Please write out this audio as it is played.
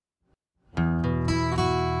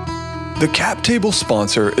The cap table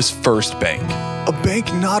sponsor is FirstBank, a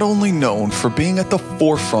bank not only known for being at the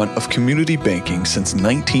forefront of community banking since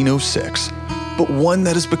 1906, but one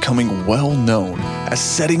that is becoming well known as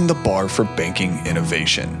setting the bar for banking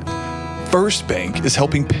innovation. FirstBank is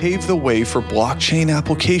helping pave the way for blockchain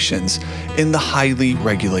applications in the highly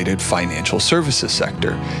regulated financial services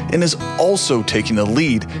sector and is also taking the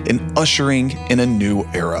lead in ushering in a new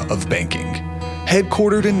era of banking.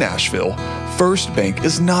 Headquartered in Nashville, FirstBank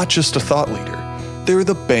is not just a thought leader. They're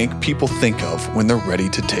the bank people think of when they're ready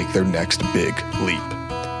to take their next big leap.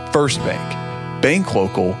 FirstBank. Bank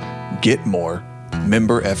local, get more.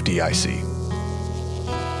 Member FDIC.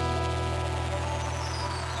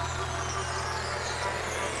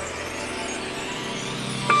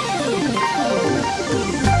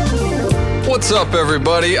 What's up,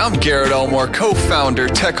 everybody? I'm Garrett Elmore, co-founder,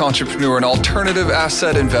 tech entrepreneur, and alternative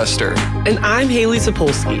asset investor. And I'm Haley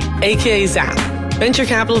Sapolsky, aka Zap, venture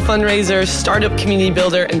capital fundraiser, startup community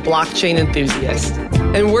builder, and blockchain enthusiast.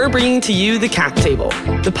 And we're bringing to you The Cap Table,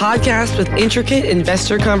 the podcast with intricate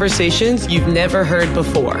investor conversations you've never heard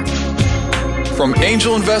before. From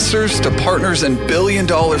angel investors to partners in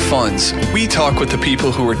billion-dollar funds, we talk with the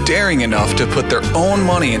people who are daring enough to put their own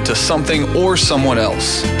money into something or someone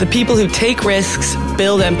else. The people who take risks,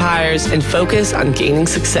 build empires, and focus on gaining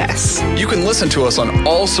success. You can listen to us on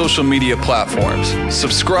all social media platforms.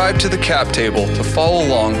 Subscribe to The Cap Table to follow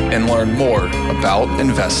along and learn more about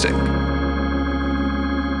investing.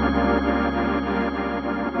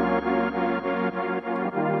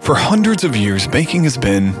 For hundreds of years, banking has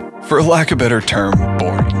been, for lack of a better term,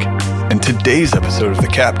 boring. In today's episode of The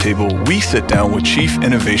Cap Table, we sit down with Chief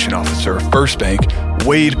Innovation Officer of FirstBank,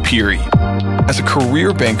 Wade Peery. As a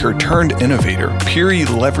career banker turned innovator, Peery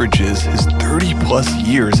leverages his 30-plus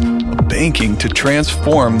years of banking to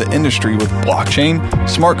transform the industry with blockchain,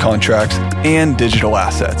 smart contracts, and digital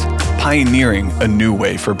assets, pioneering a new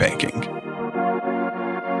way for banking.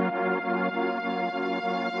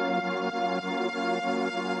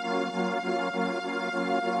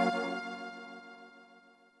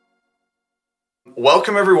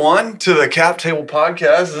 Welcome, everyone, to the Cap Table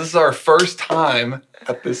Podcast. This is our first time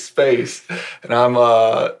at this space, and I'm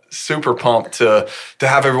super pumped to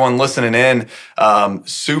have everyone listening in.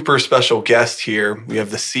 Super special guest here. We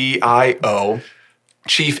have the CIO,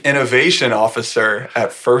 Chief Innovation Officer at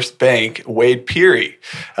FirstBank, Wade Peery.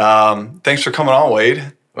 Thanks for coming on,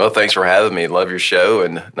 Wade. Well, thanks for having me. Love your show,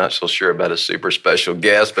 and not so sure about a super special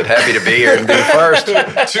guest, but happy to be here and be first.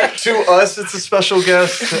 To us, it's a special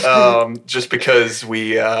guest, just because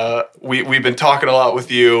we've been talking a lot with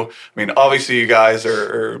you. I mean, obviously, you guys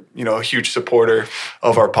are a huge supporter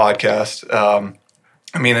of our podcast.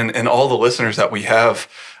 And all the listeners that we have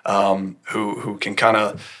who can kind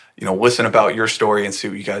of listen about your story and see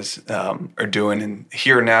what you guys are doing and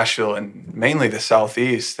here in Nashville and mainly the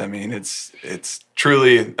Southeast. I mean, it's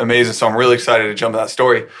truly amazing. So I'm really excited to jump into that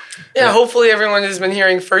story. Yeah, hopefully everyone has been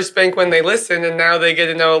hearing FirstBank when they listen, and now they get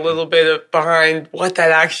to know a little bit behind what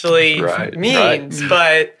that actually means. Right.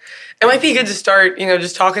 But it might be good to start,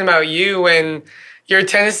 just talking about you. And you're a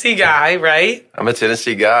Tennessee guy, right? I'm a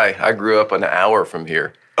Tennessee guy. I grew up an hour from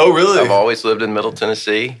here. Oh, really? I've always lived in Middle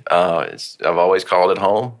Tennessee. I've always called it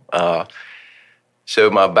home.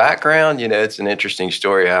 So my background, it's an interesting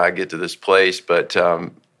story how I get to this place, but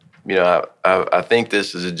I think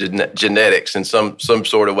this is a genetics in some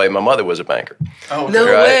sort of way. My mother was a banker. Oh, no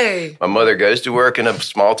way. My mother goes to work in a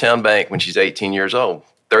small town bank when she's 18 years old.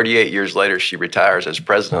 38 years later, she retires as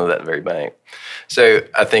president of that very bank. So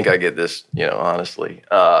I think I get this, honestly.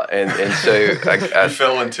 And so I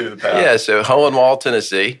fell into the path. Yeah, so Hohenwald,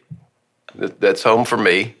 Tennessee. That's home for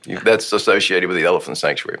me. That's associated with the elephant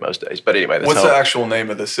sanctuary most days. But anyway, that's what's home. The actual name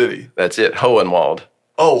of the city? That's it, Hohenwald.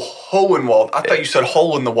 Oh, Hohenwald. I thought you said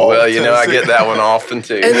hole in the wall. Well, I get that one often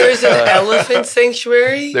too. And there's an elephant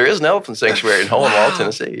sanctuary? There is an elephant sanctuary in Hohenwald,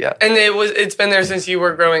 Tennessee, yeah. And it's been there since you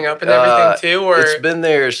were growing up and everything too? Or it's been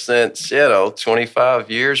there since,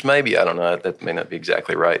 25 years maybe. I don't know. That may not be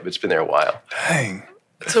exactly right, but it's been there a while. Dang.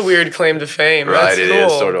 That's a weird claim to fame. Right, That's it cool.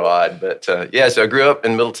 is sort of odd. But so I grew up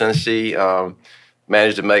in Middle Tennessee,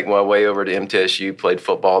 managed to make my way over to MTSU, played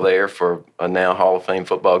football there for a now Hall of Fame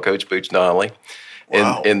football coach, Boots Donnelly.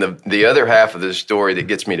 Wow. And the other half of the story that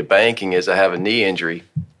gets me to banking is I have a knee injury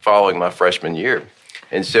following my freshman year.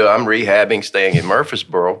 And so I'm rehabbing, staying in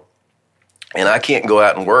Murfreesboro, and I can't go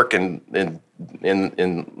out and work in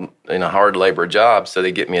a hard labor job, so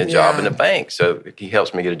they get me a job in a bank. So he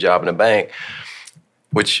helps me get a job in a bank.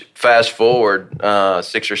 Which fast forward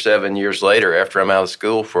 6 or 7 years later, after I'm out of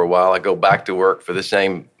school for a while, I go back to work for the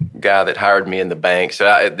same guy that hired me in the bank. So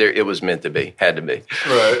it was meant to be, had to be.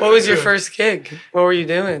 Right. What was your first gig? What were you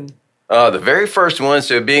doing? The very first one,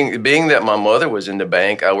 so being that my mother was in the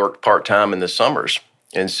bank, I worked part-time in the summers.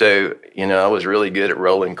 And so, I was really good at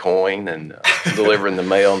rolling coin and delivering the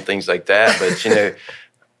mail and things like that. But,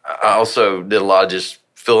 I also did a lot of just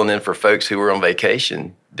filling in for folks who were on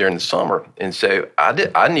vacation during the summer. And so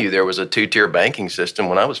I knew there was a two-tier banking system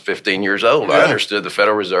when I was 15 years old. Yeah. I understood the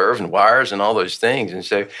Federal Reserve and wires and all those things. And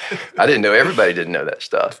so I didn't know, everybody didn't know that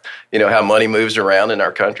stuff. How money moves around in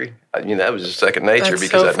our country. That was just second nature. That's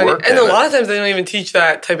because I'd worked. And a lot of times they don't even teach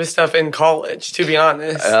that type of stuff in college, to be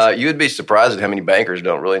honest. You would be surprised at how many bankers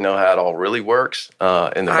don't really know how it all really works in the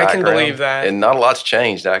background. I can believe that. And not a lot's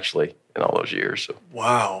changed, actually, in all those years. So.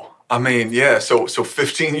 Wow. I mean, yeah, so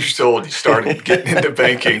 15 years old, you started getting into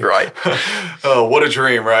banking. Right. What a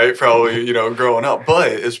dream, right? Probably, growing up.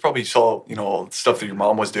 But it's probably you saw, all the stuff that your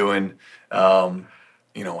mom was doing, and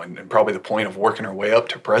probably the point of working her way up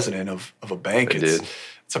to president of a bank.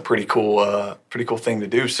 It's a pretty cool thing to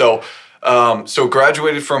do. So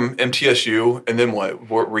graduated from MTSU, and then what?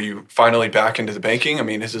 Were you finally back into the banking? I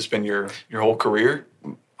mean, has this been your whole career?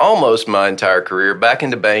 Almost my entire career. Back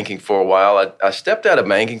into banking for a while. I stepped out of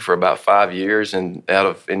banking for about 5 years, and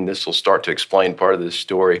this will start to explain part of this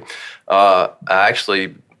story. I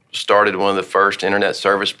actually started one of the first internet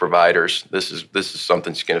service providers. This is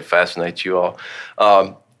something that's going to fascinate you all.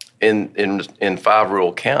 In 5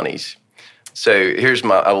 rural counties. So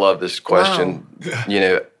I love this question.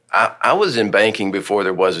 Wow. I was in banking before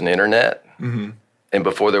there was an internet. Mm-hmm. And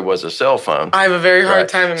before there was a cell phone. I have a very hard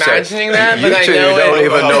time imagining that, but I know you don't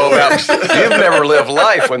even know about. You've never lived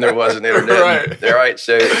life when there was an internet. Right.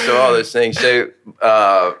 So all those things. So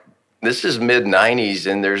this is mid '90s,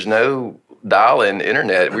 and there's no dial-in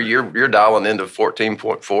internet. You're dialing into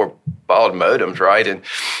 14.4 baud modems, right? And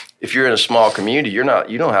if you're in a small community, you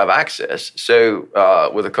don't have access. So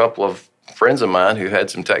with a couple of friends of mine who had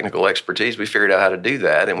some technical expertise, we figured out how to do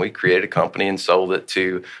that, and we created a company and sold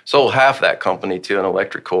half that company to an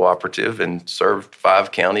electric cooperative, and served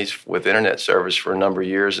 5 counties with internet service for a number of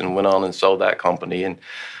years, and went on and sold that company. And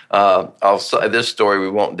I'll say this story we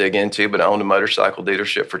won't dig into, but I owned a motorcycle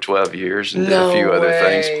dealership for 12 years and did a few other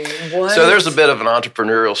things. What? So there's a bit of an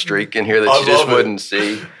entrepreneurial streak in here that you just wouldn't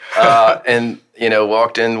see. And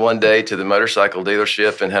walked in one day to the motorcycle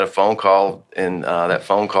dealership and had a phone call, and that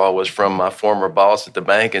phone call was from my former boss at the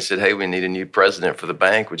bank, and said, "Hey, we need a new president for the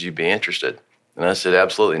bank. Would you be interested?" And I said,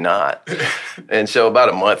 "Absolutely not." And so about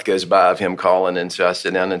a month goes by of him calling, and so I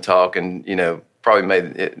sit down and talk, and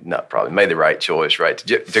made the right choice, right,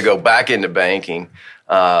 to go back into banking.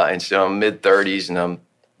 And so I'm mid-30s, and I'm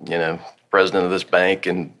president of this bank,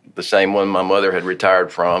 and the same one my mother had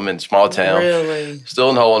retired from, in small town. Really? Still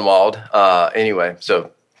in Hohenwald. Anyway,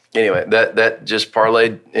 that just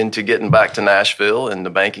parlayed into getting back to Nashville and the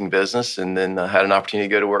banking business, and then I had an opportunity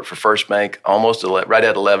to go to work for FirstBank right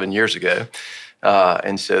at 11 years ago.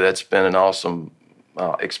 And so that's been an awesome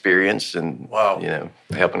experience, and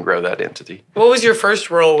helping grow that entity. What was your first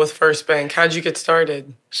role with FirstBank? How'd you get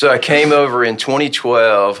started? So I came over in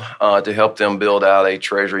 2012 to help them build out a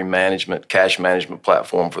treasury management, cash management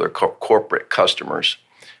platform for their corporate customers.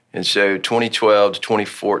 And so 2012 to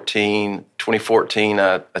 2014,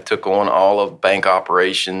 I took on all of bank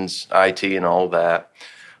operations, IT, and all that.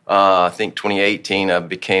 I think 2018, I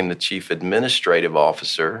became the chief administrative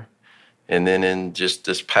officer. And then in just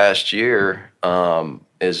this past year,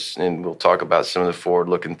 and we'll talk about some of the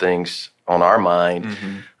forward-looking things on our mind,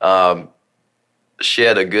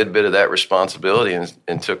 shed a good bit of that responsibility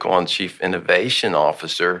and took on chief innovation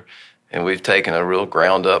officer. And we've taken a real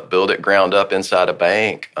ground up inside a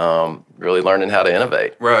bank, really learning how to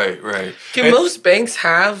innovate. Right. Do most banks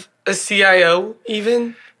have a CIO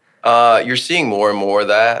even? You're seeing more and more of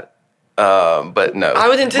that. But no. I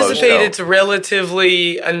would anticipate it's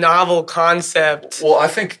relatively a novel concept. Well, I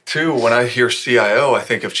think, too, when I hear CIO, I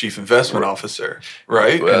think of Chief Investment Officer,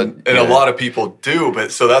 right? Well, and a lot of people do,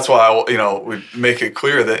 but so that's why we make it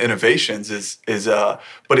clear that innovations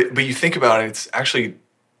but you think about it, it's actually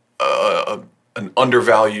an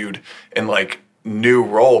undervalued and new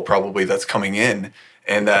role probably that's coming in,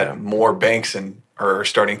 and that more banks are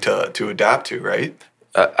starting to adapt to, right?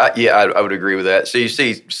 I would agree with that. So you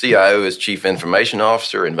see CIO as Chief Information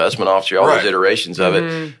Officer, Investment Officer, all those iterations of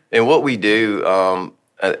it. And what we do,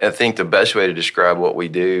 I think the best way to describe what we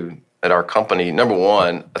do at our company, number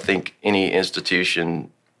one, I think any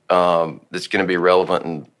institution that's going to be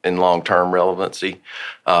relevant in long-term relevancy,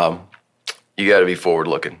 you got to be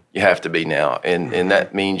forward-looking. You have to be now. And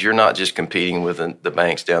that means you're not just competing with the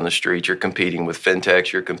banks down the street. You're competing with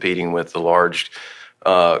fintechs. You're competing with the large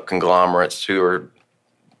conglomerates who are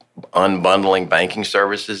unbundling banking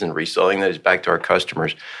services and reselling those back to our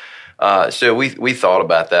customers. So we thought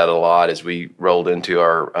about that a lot as we rolled into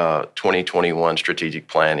our 2021 strategic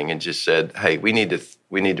planning and just said, hey, we need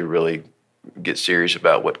to really get serious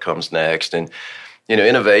about what comes next. And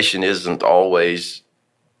innovation isn't always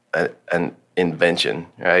an invention,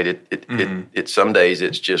 right? It some days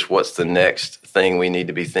it's just what's the next thing we need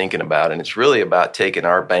to be thinking about, and it's really about taking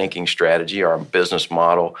our banking strategy, our business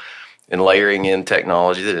model, and layering in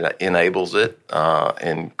technology that enables it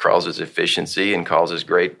and causes efficiency and causes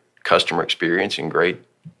great customer experience and great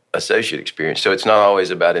associate experience. So it's not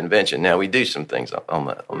always about invention. Now we do some things on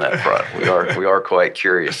that front. We are quite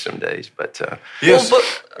curious some days, but yes. Well,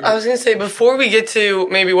 but I was going to say, before we get to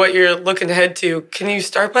maybe what you're looking ahead to, can you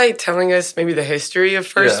start by telling us maybe the history of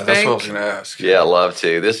FirstBank? Yeah, that's what I was going to ask. Yeah, I'd love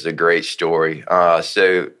to. This is a great story.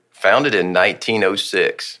 So founded in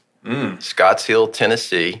 1906, Scotts Hill,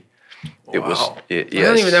 Tennessee. It was. I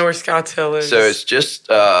don't even know where Scotts Hill is. So it's just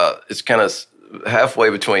it's kind of halfway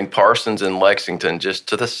between Parsons and Lexington, just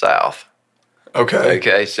to the south.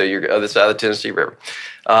 Okay. So you're other side of the Tennessee River.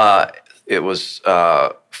 It was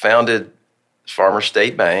founded as Farmer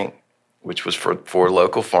State Bank, which was for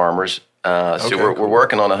local farmers. So we're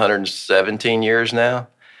working on 117 years now.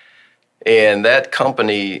 And that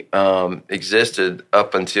company existed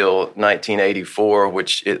up until 1984,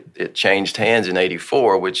 which it changed hands in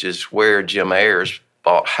 84, which is where Jim Ayers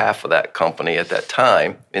bought half of that company at that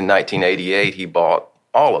time. In 1988, he bought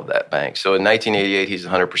all of that bank. So in 1988, he's a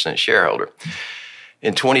 100% shareholder.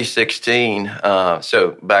 In 2016,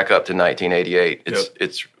 so back up to 1988,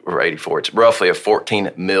 it's or 84. It's roughly a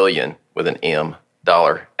 $14 million with an M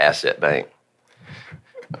dollar asset bank.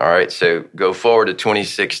 All right, so go forward to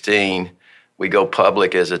 2016, we go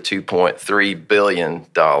public as a $2.3 billion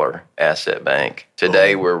asset bank.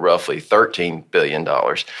 Today, we're roughly $13 billion.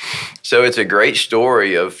 So it's a great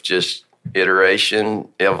story of just iteration,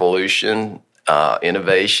 evolution,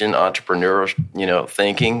 innovation, entrepreneurial,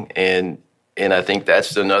 thinking, and I think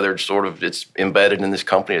that's another sort of, it's embedded in this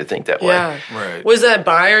company to think that way. Yeah. Right. Was that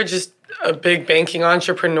buyer just a big banking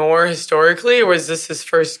entrepreneur historically, or was this his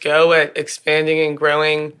first go at expanding and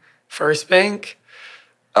growing FirstBank?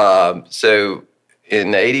 So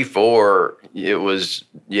in 84, it was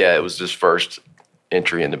his first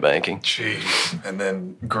entry into banking. Jeez. And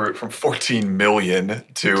then grew it from 14 million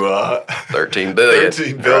to 13 billion.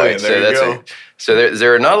 13 billion. Right. There you go. So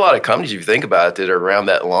there are not a lot of companies, if you think about it, that are around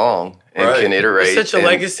that long and can iterate. There's such a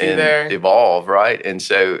legacy there. Evolve, right? And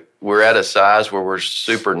so we're at a size where we're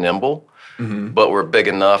super nimble, but we're big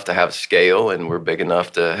enough to have scale, and we're big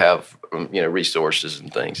enough to have resources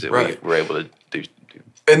and things that we're able to do.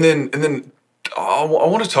 And then I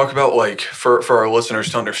want to talk about, like, for our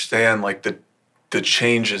listeners to understand, like, the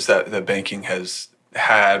changes that banking has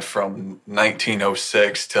had from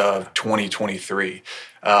 1906 to 2023.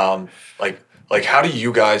 Like how do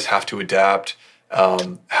you guys have to adapt?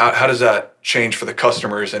 How does that change for the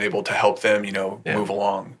customers and able to help them, move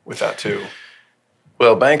along with that too?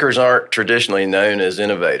 Well, bankers aren't traditionally known as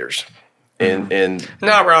innovators. And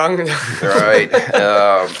not wrong. Right.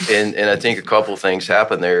 And I think a couple of things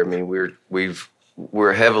happen there. I mean,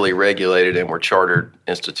 we're heavily regulated and we're chartered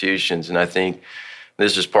institutions. And I think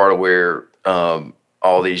this is part of where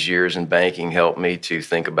all these years in banking helped me to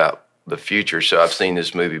think about the future. So I've seen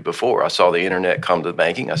this movie before. I saw the internet come to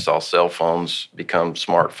banking. I saw cell phones become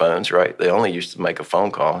smartphones, right? They only used to make a phone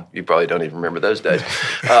call. You probably don't even remember those days.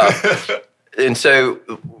 And so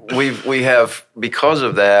we have, because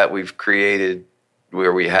of that, we've created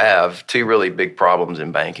where we have two really big problems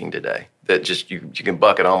in banking today that just you can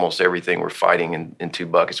bucket almost everything we're fighting in two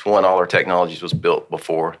buckets. One, all our technologies was built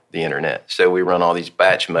before the internet. So we run all these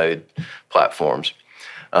batch mode platforms.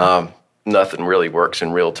 Nothing really works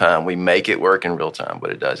in real time. We make it work in real time,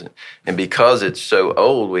 but it doesn't. And because it's so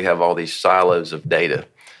old, we have all these silos of data.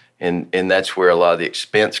 And that's where a lot of the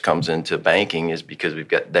expense comes into banking, is because we've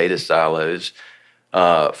got data silos.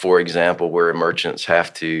 For example, where merchants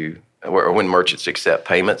when merchants accept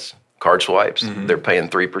payments, card swipes, they're paying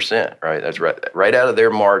 3%, right? That's right out of their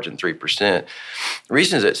margin, 3%. The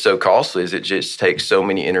reason it's so costly is it just takes so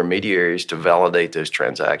many intermediaries to validate those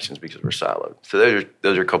transactions because we're siloed. So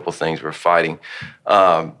those are a couple of things we're fighting.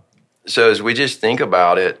 So as we just think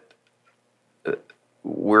about it,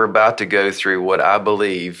 we're about to go through what I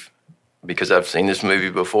believe, because I've seen this movie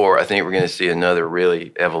before, I think we're going to see another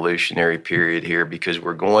really evolutionary period here, because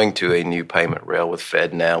we're going to a new payment rail with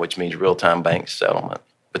FedNow, which means real-time bank settlement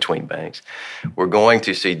between banks. We're going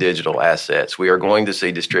to see digital assets. We are going to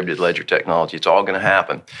see distributed ledger technology. It's all going to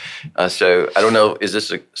happen. So I don't know, is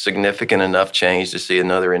this a significant enough change to see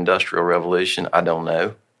another industrial revolution? I don't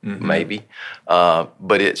know, maybe.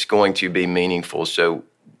 But it's going to be meaningful. So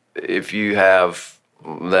if you have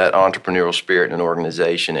that entrepreneurial spirit in an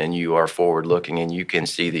organization, and you are forward looking, and you can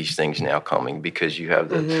see these things now coming because you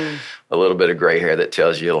have a little bit of gray hair that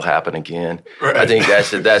tells you it'll happen again. Right. I think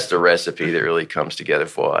that's the recipe that really comes together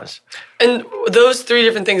for us. And those three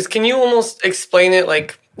different things, can you almost explain it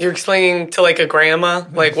like you're explaining to like a grandma,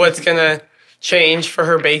 like what's going to change for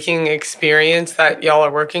her baking experience that y'all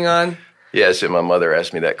are working on? Yeah, so my mother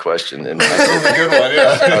asked me that question, and I That's a good one.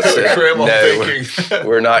 Yeah, I said, grandma no,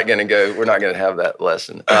 we're not going to go. We're not going to have that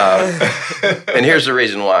lesson. And here's the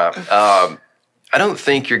reason why. I don't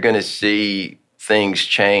think you're going to see things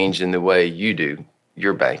change in the way you do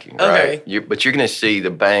your banking, right? Okay. But you're going to see the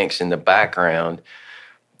banks in the background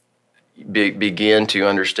begin to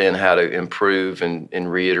understand how to improve and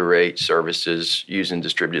reiterate services using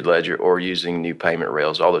distributed ledger or using new payment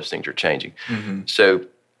rails. All those things are changing. Mm-hmm. So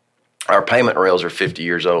our payment rails are 50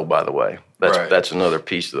 years old, by the way. That's another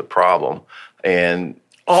piece of the problem. And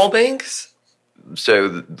all banks? So,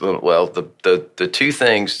 the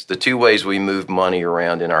two ways we move money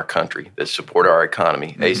around in our country that support our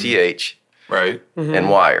economy, ACH and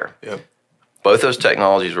wire. Yep. Both those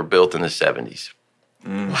technologies were built in the 70s.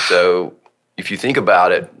 So if you think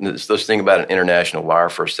about it, let's think about an international wire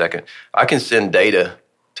for a second. I can send data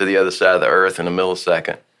to the other side of the earth in a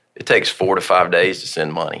millisecond. It takes 4 to 5 days to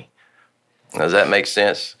send money. Does that make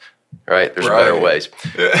sense? Right? There's better ways.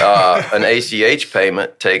 An ACH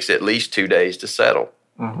payment takes at least 2 days to settle.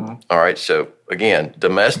 Mm-hmm. All right. So again,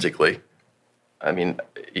 domestically, I mean,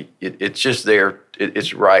 it's just there.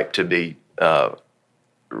 It's ripe to be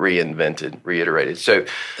reinvented, reiterated. So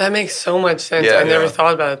that makes so much sense. I never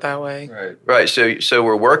thought about it that way. Right. So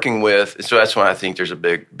we're working with. So that's why I think there's a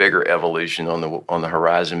bigger evolution on the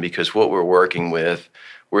horizon, because what we're working with.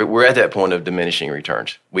 We're at that point of diminishing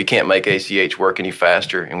returns. We can't make ACH work any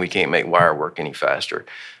faster, and we can't make wire work any faster.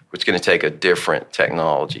 It's going to take a different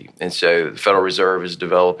technology. And so the Federal Reserve is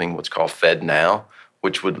developing what's called FedNow,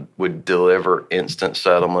 which would deliver instant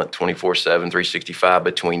settlement 24/7, 365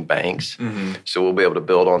 between banks. Mm-hmm. So we'll be able to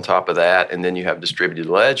build on top of that. And then you have distributed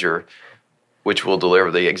ledger, which will deliver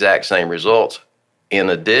the exact same results. In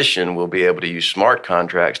addition, we'll be able to use smart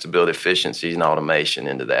contracts to build efficiencies and automation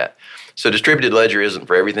into that. So distributed ledger isn't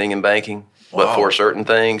for everything in banking, but for certain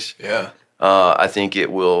things. Yeah, I think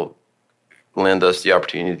it will lend us the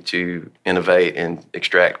opportunity to innovate and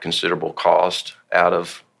extract considerable cost out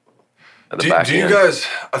of the back end. Do you guys?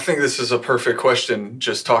 I think this is a perfect question.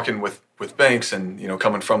 Just talking with banks and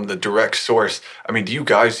coming from the direct source. I mean, do you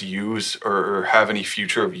guys use or have any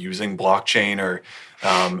future of using blockchain or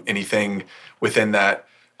anything within that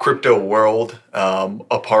crypto world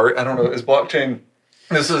apart? I don't know. Is blockchain?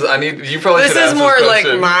 You probably this should is answer more this like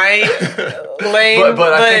question. my lane.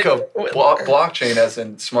 but I think of blockchain as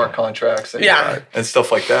in smart contracts and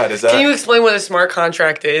stuff like that. Is that? Can you explain what a smart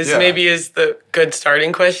contract is? Yeah. Maybe is the good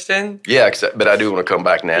starting question. Yeah, but I do want to come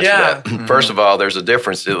back and answer that. Mm-hmm. First of all, there's a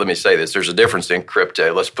difference. Let me say this. There's a difference in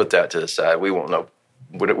crypto. Let's put that to the side. We won't know.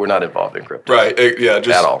 We're not involved in crypto. Right. Yeah.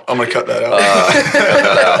 Just, at all. I'm going to cut that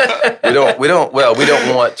out. We don't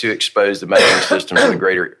want to expose the banking system to the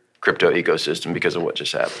greater crypto ecosystem because of what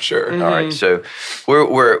just happened. Sure. Mm-hmm. All right. So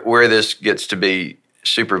where this gets to be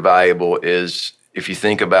super valuable is if you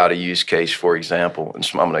think about a use case, for example, and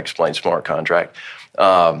I'm going to explain smart contract.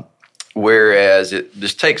 Whereas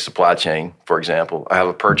just take supply chain, for example. I have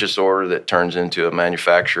a purchase order that turns into a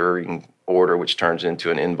manufacturing order, which turns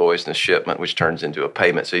into an invoice, and a shipment, which turns into a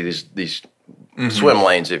payment. So these swim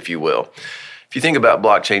lanes, if you will. If you think about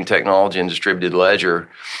blockchain technology and distributed ledger,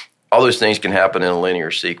 all those things can happen in a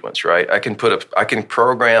linear sequence, right? I can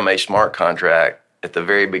program a smart contract at the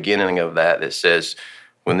very beginning of that says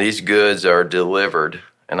when these goods are delivered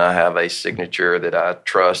and I have a signature that I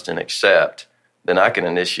trust and accept, then I can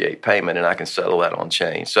initiate payment and I can settle that on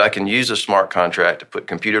chain. So I can use a smart contract to put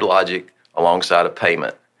computer logic alongside a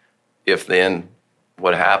payment. If then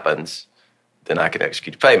what happens, then I can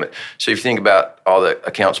execute payment. So if you think about all the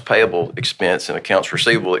accounts payable expense and accounts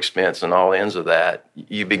receivable expense and all ends of that,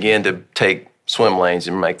 you begin to take swim lanes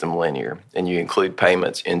and make them linear, and you include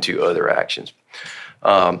payments into other actions.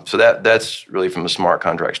 So that's really from a smart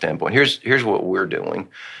contract standpoint. Here's what we're doing,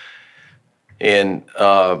 and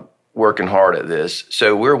working hard at this.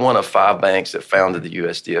 So we're one of 5 banks that founded the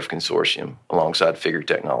USDF consortium alongside Figure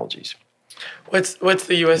Technologies. What's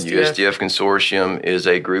the USDF? The USDF consortium is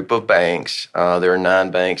a group of banks. There are 9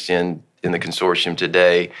 banks in the consortium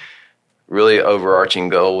today. Really, overarching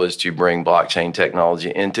goal is to bring blockchain technology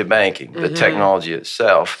into banking, the technology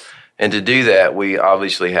itself. And to do that, we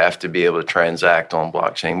obviously have to be able to transact on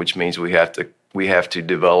blockchain, which means we have to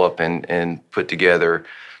develop and put together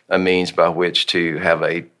a means by which to have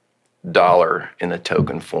a dollar in a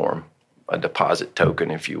token form a deposit token,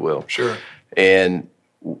 if you will. Sure. And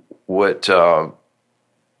what a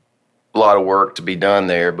lot of work to be done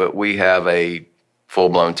there, but we have a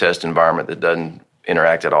full-blown test environment that doesn't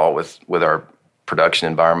interact at all with our production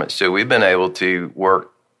environment. So we've been able to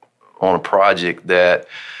work on a project that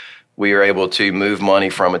we are able to move money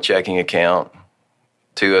from a checking account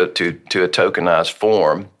to a tokenized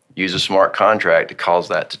form, use a smart contract to cause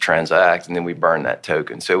that to transact, and then we burn that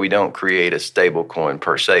token. So we don't create a stable coin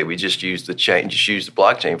per se. We just use the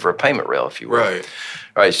blockchain for a payment rail, if you will.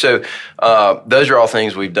 Right. So those are all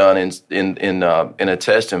things we've done in a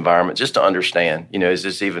test environment just to understand, is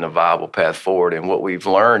this even a viable path forward? And what we've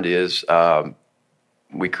learned is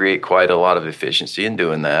we create quite a lot of efficiency in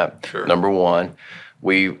doing that. Sure. Number one,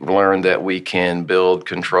 we learned that we can build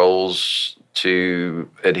controls to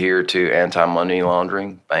adhere to anti-money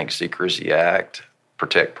laundering, Bank Secrecy Act,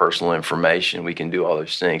 protect personal information. We can do all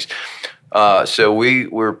those things. So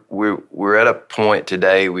we're at a point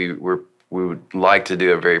today. We would like to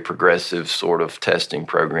do a very progressive sort of testing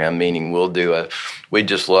program, meaning we'd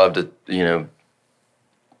just love to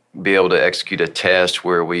be able to execute a test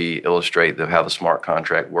where we illustrate how the smart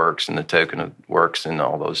contract works and the token works and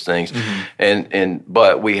all those things. Mm-hmm.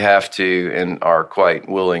 But we have to and are quite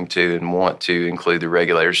willing to and want to include the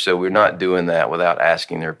regulators. So we're not doing that without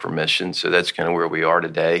asking their permission. So that's kind of where we are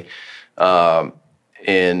today.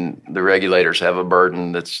 And the regulators have a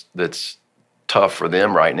burden that's tough for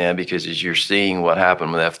them right now, because as you're seeing what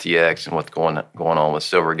happened with FTX and what's going on with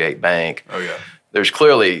Silvergate Bank, there's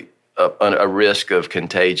clearly a risk of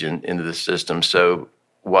contagion into the system. So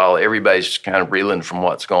while everybody's kind of reeling from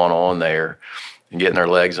what's going on there and getting their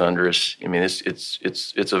legs under us, I mean,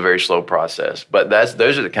 it's a very slow process. But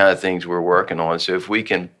those are the kind of things we're working on. So if we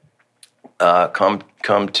can come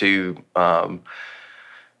to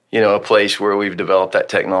a place where we've developed that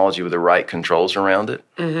technology with the right controls around it,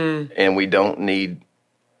 mm-hmm. and we don't need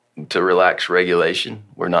to relax regulation.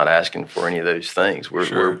 We're not asking for any of those things.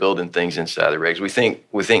 We're building things inside the regs. We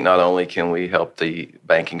think not only can we help the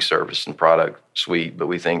banking service and product suite, but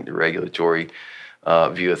we think the regulatory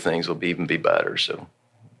view of things will even be better. So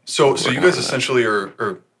you guys essentially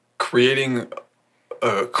are creating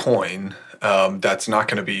a coin that's not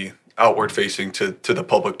going to be outward facing to the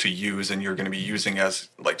public to use, and you're going to be using as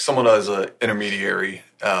like someone as an intermediary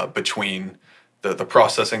between the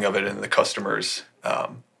processing of it and the customer's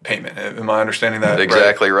payment. Am I understanding that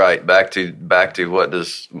exactly right? Back to what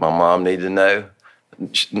does my mom need to know?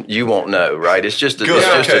 You won't know, right? It's just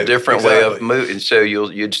a different way of moving. So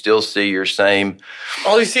you'd still see your same.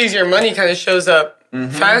 All you see is your money kind of shows up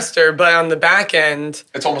faster, but on the back end,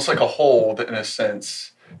 it's almost like a hold in a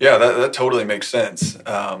sense. Yeah, that totally makes sense.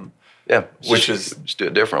 Just do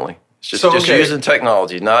it differently. It's just using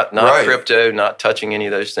technology, not crypto, not touching any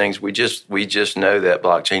of those things. We just know that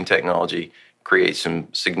blockchain technology create some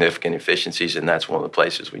significant efficiencies, and that's one of the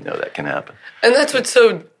places we know that can happen. And that's what's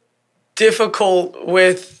so difficult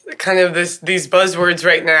with kind of these buzzwords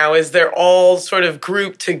right now is they're all sort of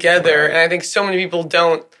grouped together, and I think so many people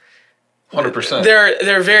don't. 100%.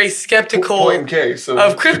 They're very skeptical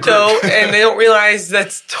of crypto, and they don't realize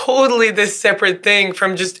that's totally this separate thing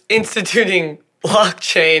from just instituting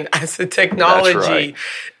blockchain as a technology.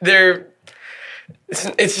 That's right.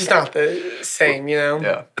 It's just not the same,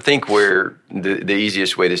 Yeah, I think where the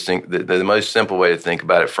easiest way to think, the most simple way to think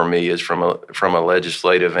about it for me is from a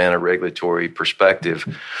legislative and a regulatory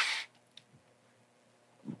perspective.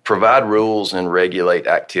 Provide rules and regulate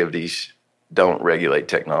activities. Don't regulate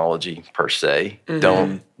technology per se.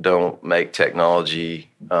 Mm-hmm. Don't make technology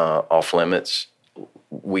off limits.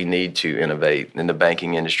 We need to innovate, and the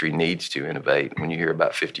banking industry needs to innovate. When you hear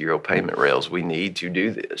about 50-year-old payment rails, we need to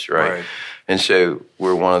do this, right? And so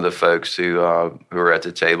we're one of the folks who are at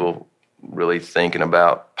the table really thinking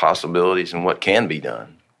about possibilities and what can be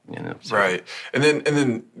done. Right. And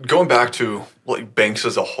then going back to like banks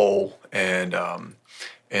as a whole and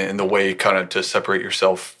the way kind of to separate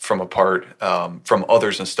yourself from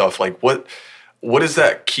others and stuff, like what is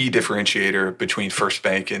that key differentiator between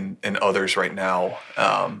FirstBank and others right now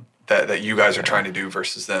that you guys are trying to do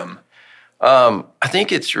versus them? I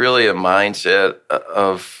think it's really a mindset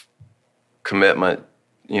of commitment,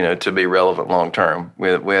 to be relevant long term. We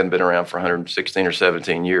hadn't been around for 116 or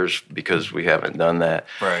 17 years because we haven't done that.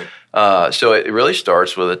 Right. So it really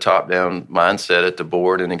starts with a top-down mindset at the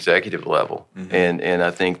board and executive level, mm-hmm. and I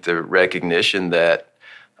think the recognition that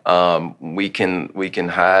we can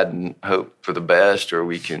hide and hope for the best, or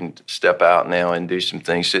we can step out now and do some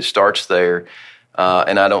things. It starts there,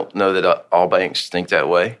 and I don't know that all banks think that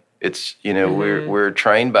way. It's we're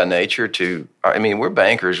trained by nature we're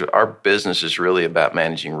bankers. Our business is really about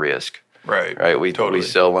managing risk. Right. We Totally.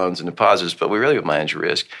 sell loans and deposits, but we really manage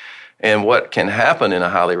risk. And what can happen in a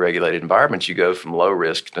highly regulated environment, you go from low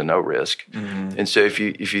risk to no risk. Mm-hmm. And so if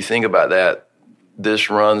you think about that, this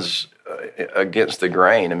runs against the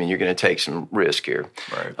grain. I mean, you're going to take some risk here.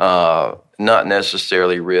 Right. Not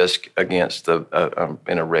necessarily risk against in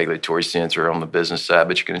a regulatory sense or on the business side,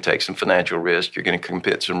 but you're going to take some financial risk. You're going to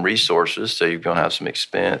commit some resources, so you're going to have some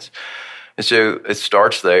expense. And so it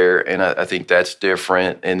starts there, and I think that's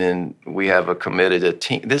different. And then we have a committed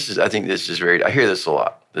team. I think this is very. I hear this a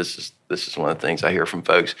lot. This is one of the things I hear from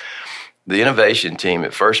folks. The innovation team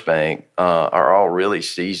at FirstBank are all really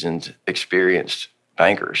seasoned, experienced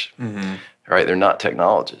bankers, mm-hmm. right? They're not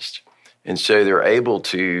technologists. And so they're able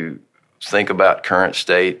to think about current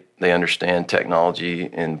state. They understand technology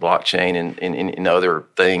and blockchain and other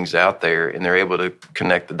things out there, and they're able to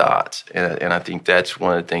connect the dots. And I think that's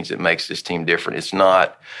one of the things that makes this team different. It's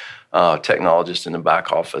not technologists in the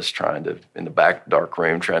back office in the back dark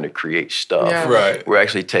room trying to create stuff. Yeah. Right. We're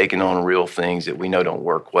actually taking on real things that we know don't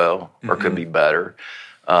work well or could be better.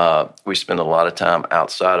 We spend a lot of time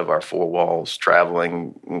outside of our four walls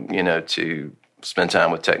traveling, to spend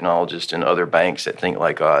time with technologists and other banks that think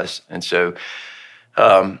like us. And so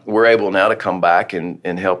we're able now to come back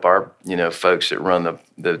and help our, folks that run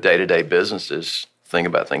the day-to-day businesses think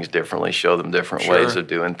about things differently, show them different ways of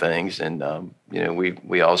doing things. And,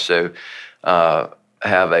 we also have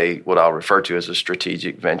what I'll refer to as a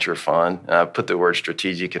strategic venture fund. I put the word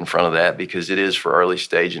strategic in front of that because it is for early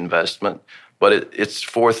stage investment, but it's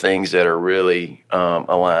for things that are really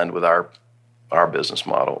aligned with our business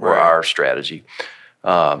model or our strategy.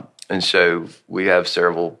 And so we have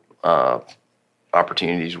several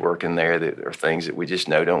opportunities working there that are things that we just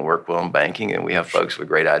know don't work well in banking, and we have folks with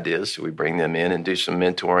great ideas, so we bring them in and do some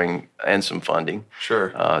mentoring and some funding.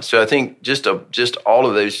 Sure. So I think just all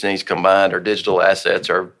of those things combined, our digital assets,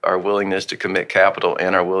 our willingness to commit capital,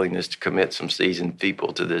 and our willingness to commit some seasoned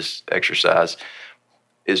people to this exercise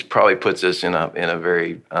probably puts us in a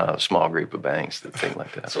very small group of banks that think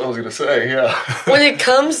like that. That's what I was going to say, yeah. When it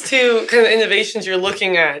comes to kind of innovations you're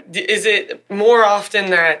looking at, is it more often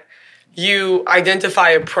that you identify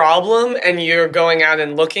a problem and you're going out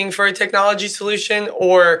and looking for a technology solution,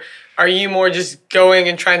 or are you more just going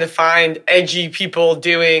and trying to find edgy people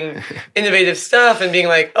doing innovative stuff and being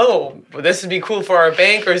like, oh, well, this would be cool for our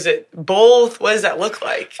bank, or is it both? What does that look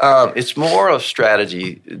like? It's more of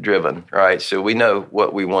strategy driven, right? So we know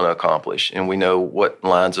what we want to accomplish, and we know what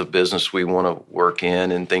lines of business we want to work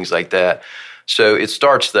in and things like that. So it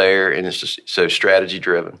starts there, and it's just so strategy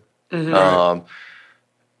driven. Mm-hmm.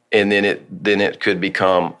 And then it could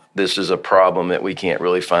become, this is a problem that we can't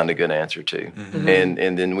really find a good answer to. Mm-hmm.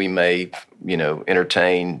 And then we may,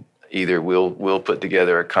 entertain, either we'll put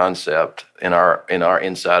together a concept in our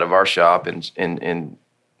inside of our shop and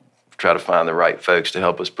try to find the right folks to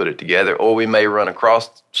help us put it together, or we may run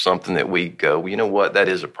across something that we go, well, you know what, that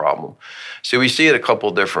is a problem. So we see it a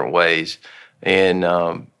couple different ways, and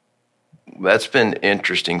that's been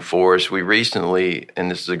interesting for us. We recently, and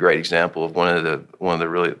this is a great example of one of the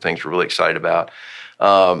really things we're really excited about.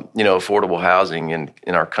 Affordable housing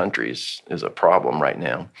in our country is a problem right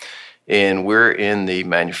now, and we're in the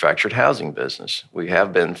manufactured housing business. We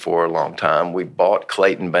have been for a long time. We bought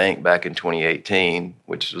Clayton Bank back in 2018,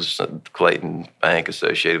 which was Clayton Bank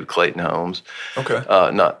associated with Clayton Homes. Okay.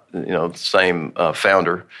 Not the same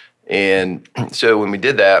founder, and so when we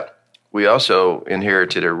did that, we also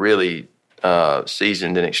inherited a really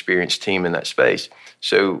seasoned and experienced team in that space.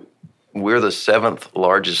 So we're the 7th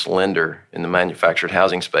largest lender in the manufactured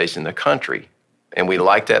housing space in the country. And we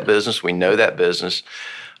like that business. We know that business.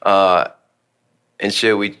 And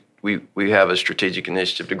so we have a strategic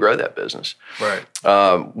initiative to grow that business. Right.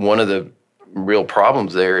 One of the real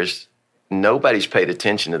problems there is nobody's paid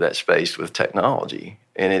attention to that space with technology.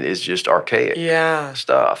 And it is just archaic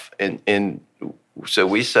stuff. And so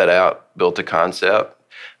we set out, built a concept,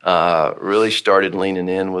 really started leaning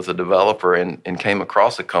in with a developer and came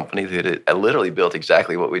across a company that had literally built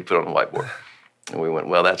exactly what we'd put on the whiteboard. And we went,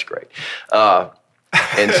 well, that's great.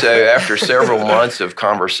 And so after several months of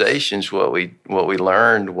conversations, what we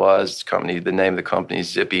learned was the name of the company is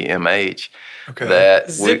Zippy MH. Okay.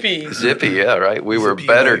 Zippy, yeah, right. We were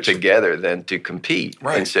better together than to compete.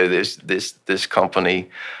 Right. And so this company,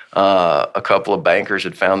 a couple of bankers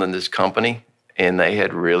had founded this company, and they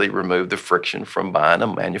had really removed the friction from buying a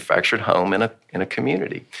manufactured home in a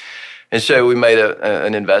community. And so we made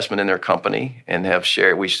an investment in their company and have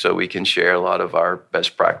shared, so we can share a lot of our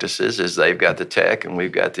best practices, as they've got the tech and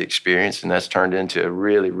we've got the experience, and that's turned into a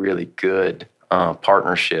really, really good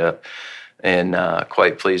partnership, and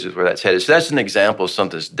quite pleased with where that's headed. So that's an example of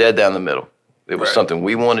something that's dead down the middle. It was something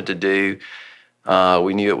we wanted to do.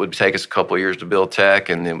 We knew it would take us a couple of years to build tech,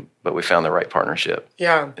 but we found the right partnership.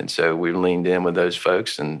 Yeah. And so we leaned in with those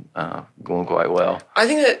folks and going quite well. I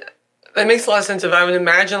think that makes a lot of sense. I would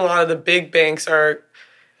imagine a lot of the big banks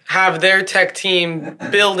have their tech team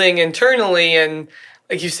building internally, and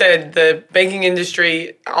like you said, the banking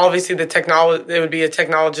industry, obviously there would be a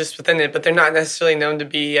technologist within it, but they're not necessarily known to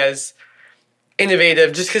be as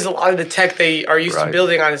innovative just because a lot of the tech they are used to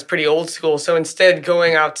building on is pretty old school. So instead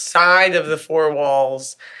going outside of the four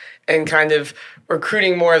walls and kind of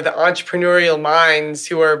recruiting more of the entrepreneurial minds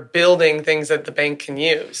who are building things that the bank can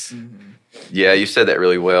use. Mm-hmm. Yeah, you said that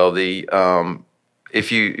really well.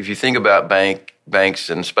 If you think about banks,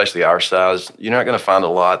 and especially our size, you're not going to find a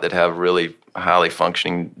lot that have really highly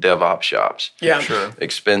functioning DevOps shops. Yeah, sure.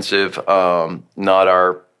 Expensive, not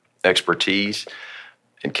our expertise.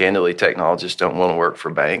 And candidly, technologists don't want to work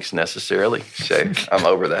for banks necessarily. So I'm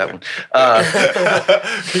over that one.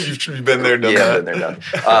 You've been there, done that. Yeah, been there,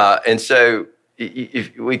 done. And so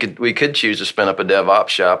if we could choose to spin up a DevOps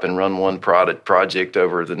shop and run one project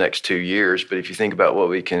over the next 2 years. But if you think about what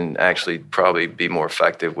we can actually probably be more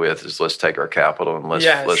effective with is let's take our capital and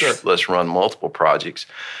let's run multiple projects.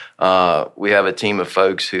 We have a team of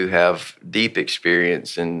folks who have deep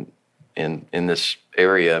experience in this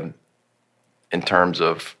area in terms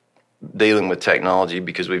of dealing with technology,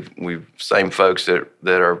 because we've same folks that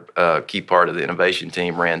are a key part of the innovation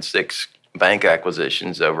team ran 6 bank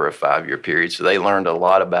acquisitions over a 5-year period. So they learned a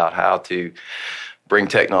lot about how to bring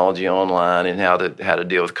technology online and how to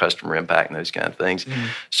deal with customer impact and those kind of things. Mm-hmm.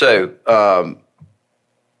 So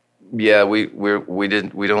we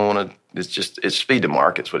don't want to. It's speed to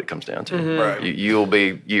market is what it comes down to. Mm-hmm. Right. You'll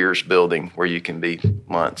be years building where you can be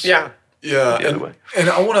months. Yeah. And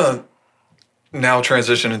I want to now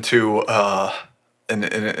transition into an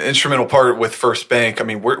instrumental part with FirstBank. I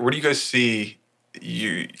mean, where do you guys see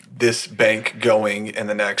this bank going in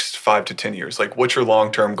the next 5 to 10 years? Like, what's your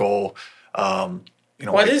long-term goal?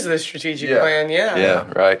 What is the strategic plan? Yeah,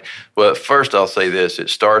 right. Well, first I'll say this: it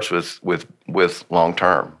starts with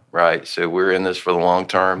long-term, right? So we're in this for the long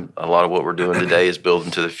term. A lot of what we're doing today is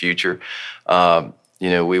building to the future.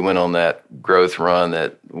 We went on that growth run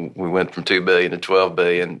that we went from $2 billion to $12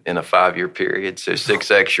 billion in a 5-year period. So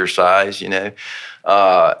 6x your size,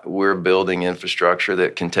 we're building infrastructure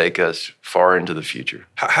that can take us far into the future.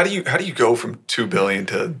 How do you go from $2 billion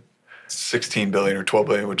to $16 billion or $12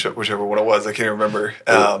 billion, whichever one it was? I can't remember.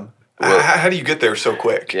 How do you get there so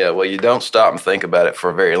quick? Yeah, well, you don't stop and think about it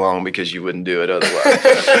for very long because you wouldn't do it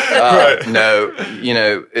otherwise.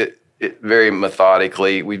 No, it very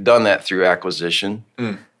methodically. We've done that through acquisition,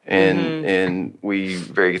 and we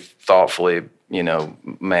very thoughtfully,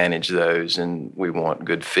 manage those, and we want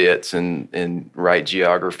good fits and right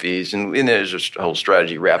geographies, and there's a whole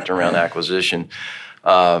strategy wrapped around acquisition,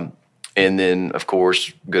 and then of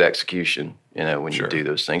course good execution. When you do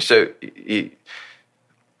those things. So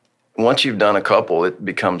once you've done a couple, it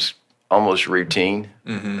becomes almost routine.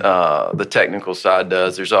 Mm-hmm. The technical side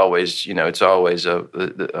does. There's always, it's always a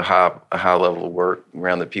high level of work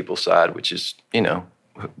around the people side, which is,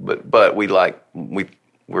 but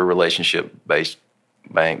we're relationship based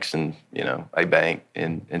banks, and a bank,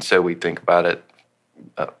 and so we think about it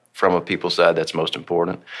from a people side. That's most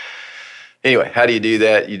important. Anyway, how do you do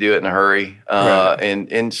that? You do it in a hurry, right.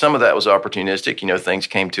 And some of that was opportunistic. Things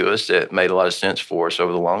came to us that made a lot of sense for us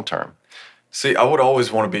over the long term. See, I would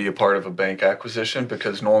always want to be a part of a bank acquisition,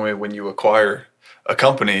 because normally when you acquire a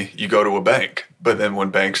company, you go to a bank. But then when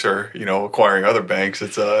banks are, acquiring other banks,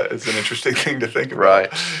 it's an interesting thing to think about. Right.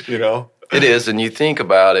 It is, and you think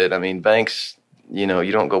about it. I mean, banks, you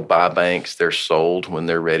don't go buy banks; they're sold when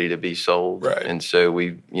they're ready to be sold. Right. And so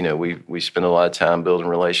we spend a lot of time building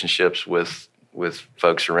relationships with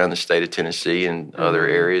folks around the state of Tennessee and other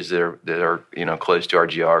areas that are close to our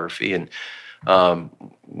geography, and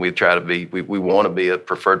we try to be. We want to be a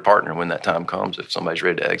preferred partner when that time comes if somebody's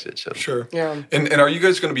ready to exit. So sure. Yeah. And are you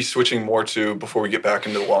guys going to be switching more to, before we get back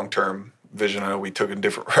into the long term vision? I know we took a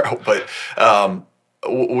different route, but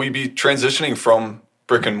will we be transitioning from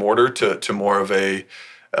brick and mortar to more of a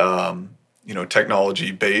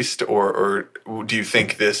technology based, or do you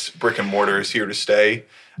think this brick and mortar is here to stay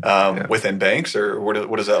within banks, or what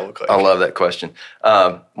does that look like? I love that question.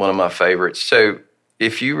 One of my favorites. So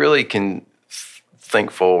if you really can think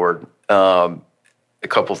forward, you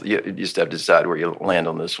just have to decide where you land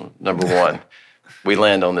on this one. Number one, we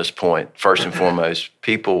land on this point. First and foremost,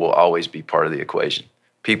 people will always be part of the equation.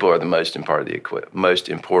 People are the most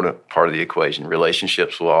important part of the equation.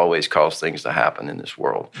 Relationships will always cause things to happen in this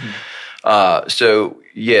world. So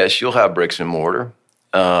yes, you'll have bricks and mortar.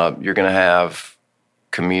 You're going to have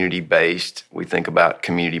community-based. We think about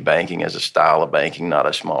community banking as a style of banking, not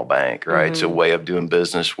a small bank, right? It's a way of doing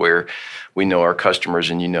business where we know our customers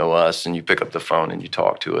and you know us, and you pick up the phone and you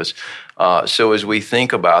talk to us. So as we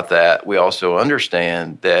think about that, we also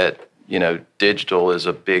understand that, digital is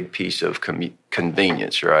a big piece of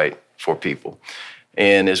convenience, right, for people.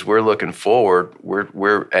 And as we're looking forward,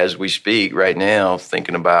 we're as we speak right now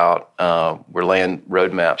thinking about we're laying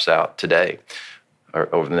roadmaps out today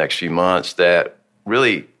or over the next few months that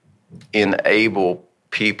really enable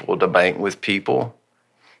people to bank with people,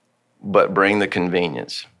 but bring the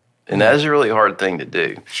convenience. And that is a really hard thing to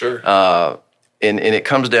do. Sure. And it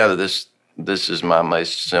comes down to this. This is my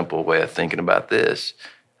most simple way of thinking about this.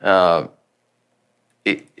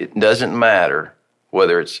 It doesn't matter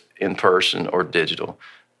whether it's in person or digital.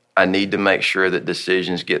 I need to make sure that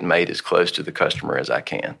decisions get made as close to the customer as I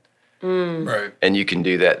can. Right. And you can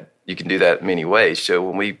do that. You can do that in many ways. So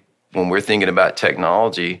when we're thinking about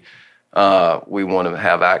technology, we want to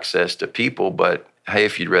have access to people, but hey,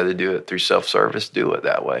 if you'd rather do it through self-service, do it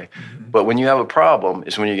that way. But when you have a problem,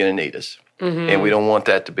 it's when you're going to need us. And we don't want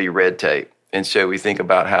that to be red tape. And so we think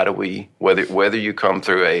about how do we, whether you come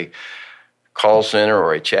through a call center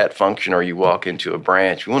or a chat function or you walk into a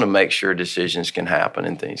branch, we want to make sure decisions can happen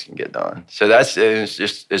and things can get done. So it's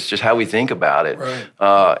just how we think about it.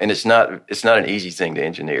 Right. And it's not an easy thing to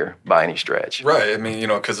engineer by any stretch. Right. I mean,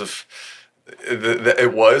 because if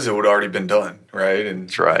it would have already been done, right? And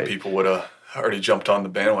That's right. People would have already jumped on the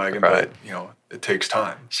bandwagon, right. But, it takes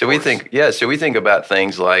time. So we think about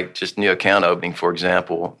things like just new account opening, for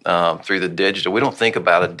example, through the digital. We don't think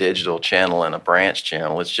about a digital channel and a branch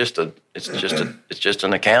channel. It's just an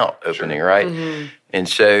account opening, Sure. right? And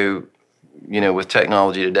so, with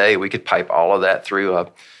technology today, we could pipe all of that through a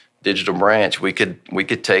digital branch. We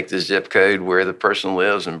could take the zip code where the person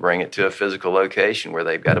lives and bring it to a physical location where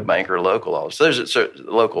they've got a banker local. So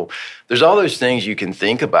there's all those things you can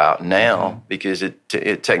think about now because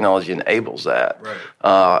technology enables that.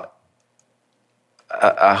 Right.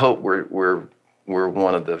 I hope we're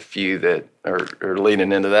one of the few that are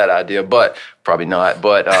leaning into that idea, but probably not.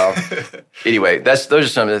 But anyway, those are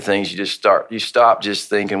some of the things you stop just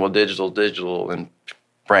thinking, well, digital and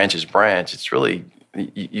branch is branch. It's really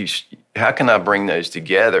how can I bring those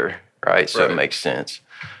together, right? So Right. it makes sense.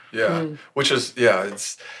 Yeah, which is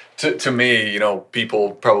it's to me,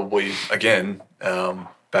 people probably again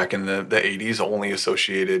back in the 80s only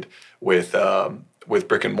associated with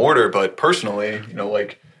brick and mortar, but personally,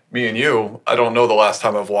 like me and you, I don't know the last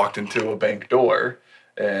time I've walked into a bank door,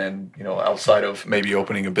 and outside of maybe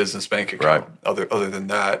opening a business bank account. Right. Other than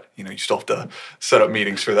that, you still have to set up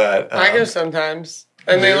meetings for that. I go sometimes.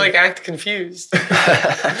 And they act confused.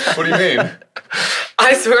 What do you mean?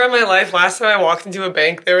 I swear on my life, last time I walked into a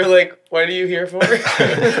bank, they were like, "What are you here for?"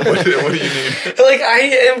 What do you need?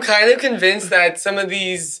 I am kind of convinced that some of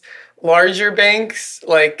these larger banks,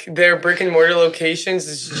 their brick and mortar locations,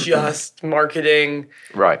 is just marketing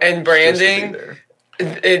Right. and branding.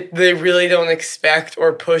 They really don't expect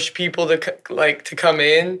or push people to come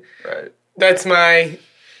in. Right. That's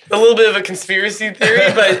a little bit of a conspiracy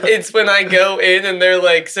theory, but it's when I go in and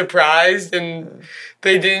they're surprised and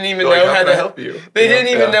they didn't even know how to help you. They didn't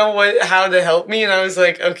even know how to help me, and I was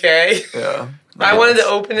like, okay. Yeah. I wanted to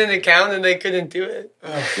open an account and they couldn't do it.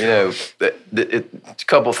 A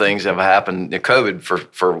couple things have happened. COVID,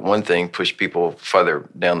 for one thing, pushed people further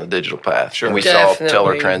down the digital path. Sure. And we Definitely. saw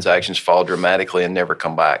teller transactions fall dramatically and never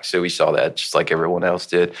come back. So we saw that just like everyone else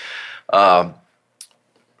did. But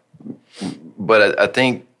I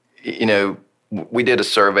think, we did a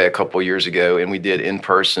survey a couple years ago, and we did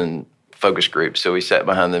in-person focus groups. So we sat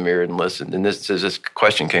behind the mirror and listened. And this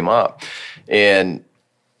question came up. And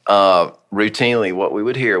routinely what we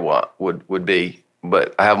would hear would be,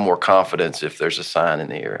 but I have more confidence if there's a sign in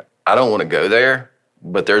the air. I don't want to go there,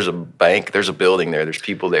 but there's a bank, there's a building there, there's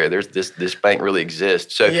people there, there's this bank really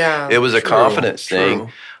exists. So it was a confidence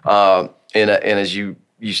thing. And as you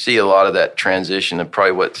see a lot of that transition, and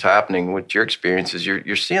probably what's happening with your experiences,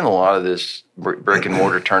 you're seeing a lot of this brick and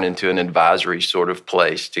mortar turn into an advisory sort of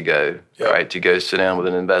place to go, right? To go sit down with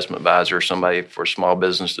an investment advisor or somebody for small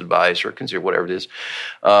business advice or consider whatever it is.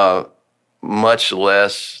 Much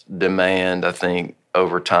less demand, I think,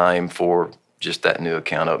 over time for just that new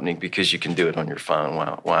account opening because you can do it on your phone.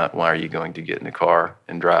 Why are you going to get in the car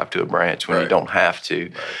and drive to a branch when you don't have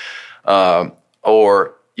to? Right.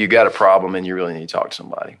 Or you got a problem and you really need to talk to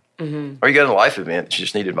somebody. Mm-hmm. Or you got a life event that you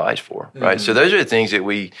just need advice for, right? Mm-hmm. So those are the things that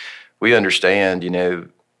we understand,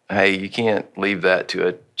 hey, you can't leave that to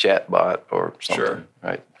a chat bot or something,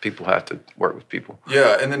 right? People have to work with people.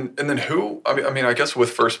 Yeah, and then who, I mean, I guess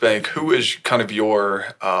with FirstBank, who is kind of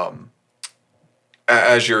your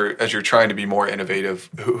as you're trying to be more innovative,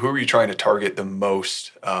 who are you trying to target the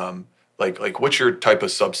most? Like what's your type of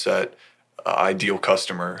subset ideal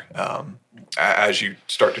customer as you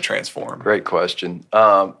start to transform? Great question.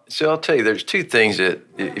 So I'll tell you, there's two things that,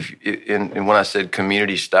 and when I said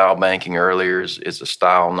community style banking earlier, it's a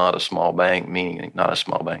style, not a small bank, meaning not a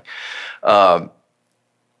small bank.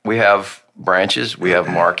 We have branches, we have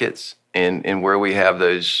markets, and where we have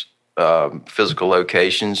those physical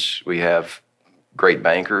locations, we have great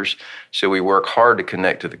bankers. So we work hard to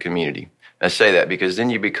connect to the community. I say that because then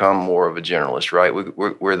you become more of a generalist, right?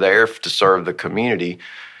 We're there to serve the community.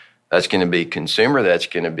 That's going to be consumer. That's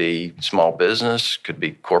going to be small business. Could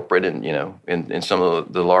be corporate, and in some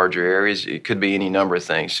of the larger areas, it could be any number of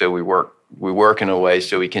things. So we work in a way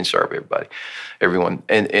so we can serve everyone.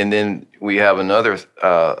 And then we have another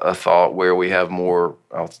a thought where we have more.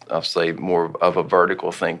 I'll say more of a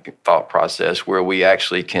vertical thought process where we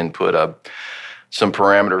actually can put some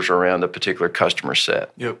parameters around a particular customer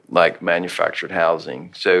set, like manufactured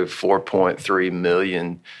housing. So 4.3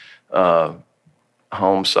 million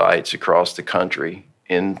home sites across the country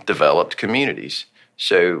in developed communities.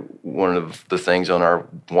 So one of the things on our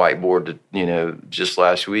whiteboard, just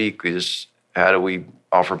last week is how do we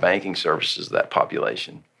offer banking services to that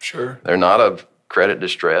population? Sure. They're not a credit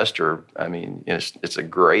distressed, it's a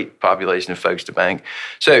great population of folks to bank.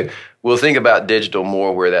 So we'll think about digital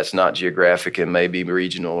more where that's not geographic and maybe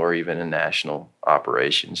regional or even a national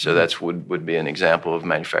operation. So that's would be an example of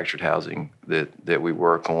manufactured housing that we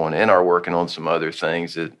work on, and are working on some other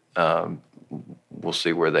things that we'll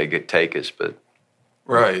see where they take us, but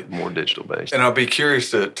right, more digital based. And I'll be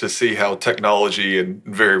curious to see how technology and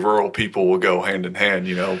very rural people will go hand in hand,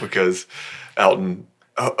 because out in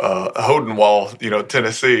Hodenwall,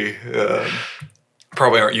 Tennessee,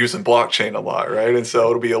 probably aren't using blockchain a lot, right? And so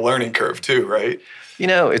it'll be a learning curve too, right?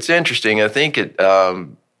 It's interesting. I think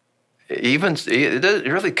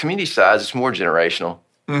really community size is more generational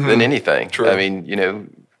than anything. True. I mean,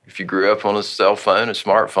 if you grew up on a cell phone, a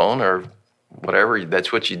smartphone, or whatever,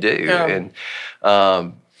 that's what you do. Yeah. And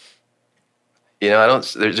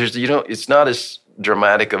it's not as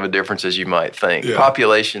dramatic of a difference as you might think. Yeah.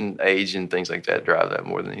 Population, age, and things like that drive that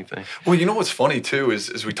more than anything. Well, what's funny too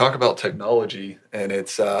is we talk about technology, and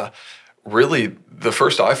it's really the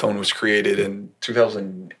first iPhone was created in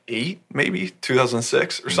 2008, maybe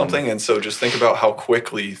 2006 or something. And so just think about how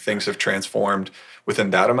quickly things have transformed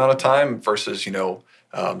within that amount of time versus,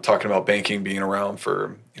 talking about banking being around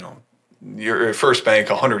for, your first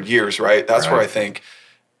bank 100 years, right? That's where I think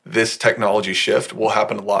this technology shift will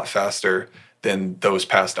happen a lot faster than those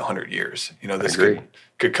past 100 years. This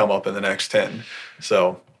could come up in the next 10.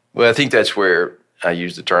 So, well, I think that's where I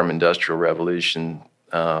used the term industrial revolution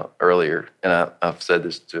earlier, and I've said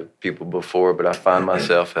this to people before, but I find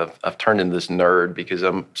myself, I've turned into this nerd because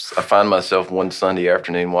I find myself one Sunday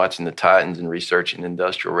afternoon watching the Titans and researching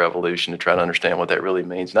industrial revolution to try to understand what that really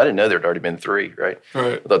means. And I didn't know there'd already been 3, right?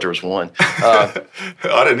 I thought there was 1. I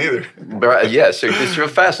didn't either. But so it's real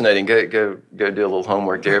fascinating. Go do a little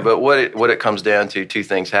homework there. But what it comes down to, 2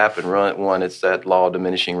 things happen. One, it's that law of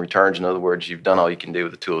diminishing returns. In other words, you've done all you can do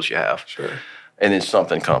with the tools you have. Sure. And then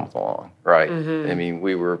something comes along, right? I mean,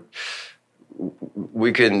 we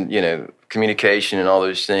couldn't, communication and all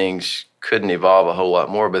those things couldn't evolve a whole lot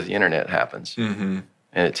more, but the internet happens. And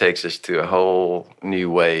it takes us to a whole new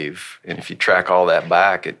wave. And if you track all that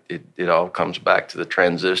back, it all comes back to the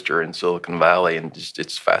transistor in Silicon Valley, and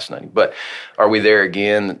it's fascinating. But are we there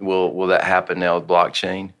again? Will that happen now with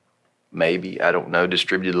blockchain? Maybe. I don't know.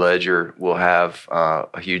 Distributed ledger will have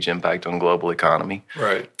a huge impact on global economy.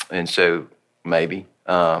 Right. And so maybe.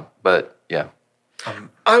 But yeah.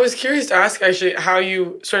 I was curious to ask actually how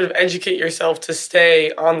you sort of educate yourself to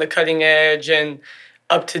stay on the cutting edge and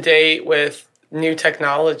up to date with new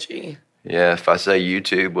technology. Yeah, if I say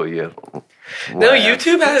YouTube, will you No,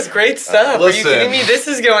 YouTube has great stuff. Listen, are you kidding me? This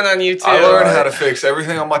is going on YouTube. I learned how to fix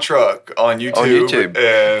everything on my truck on YouTube. And,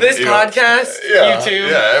 this podcast, YouTube.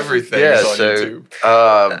 Yeah, everything is on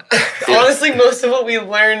YouTube. Honestly, most of what we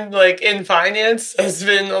learned in finance has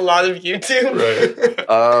been a lot of YouTube.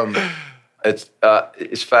 Right.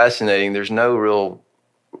 It's fascinating. There's no real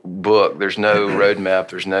book. There's no roadmap.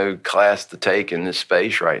 There's no class to take in this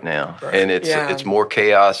space right now. Right. And it's more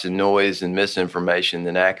chaos and noise and misinformation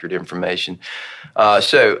than accurate information.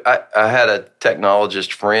 So I had a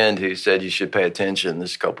technologist friend who said you should pay attention.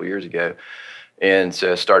 This a couple years ago. And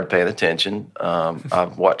so I started paying attention.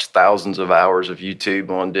 I've watched thousands of hours of YouTube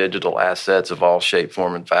on digital assets of all shape,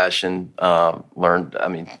 form, and fashion.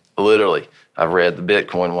 Literally, I've read the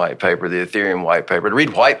Bitcoin white paper, the Ethereum white paper. To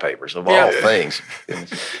read white papers of all things,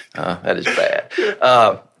 that is bad.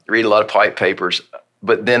 read a lot of white papers.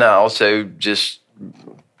 But then I also just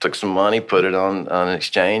took some money, put it on an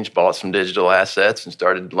exchange, bought some digital assets, and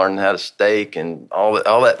started learning how to stake and all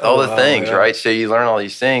the things, yeah. Right? So you learn all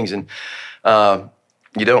these things, and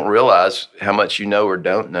you don't realize how much you know or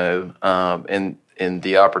don't know. And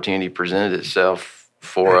the opportunity presented itself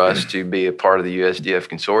for us to be a part of the USDF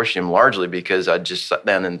consortium, largely because I just sat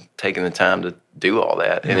down and taken the time to do all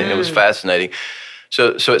that, and it was fascinating.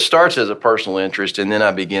 So it starts as a personal interest, and then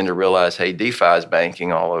I began to realize, hey, DeFi is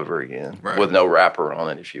banking all over again, right, with no wrapper on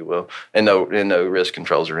it, if you will, and no risk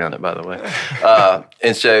controls around it, by the way.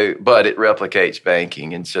 But it replicates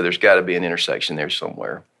banking, and so there's got to be an intersection there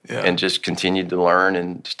somewhere. Yeah. And just continued to learn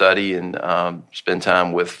and study and spend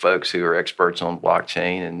time with folks who are experts on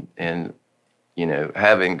blockchain, and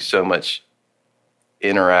having so much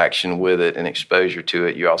interaction with it and exposure to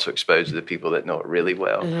it, you're also exposed to the people that know it really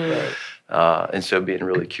well. Mm-hmm. Right. And so being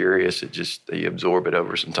really curious, you absorb it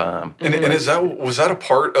over some time. And was that a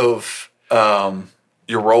part of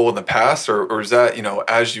your role in the past, or is that,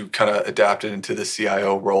 as you kind of adapted into the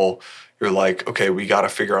CIO role, you're like, okay, we got to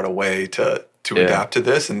figure out a way to adapt to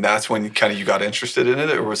this, and that's when you got interested in it,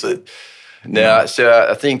 or was it? No, so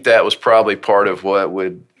I think that was probably part of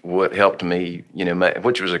what helped me,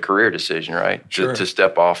 which was a career decision, right? Sure. To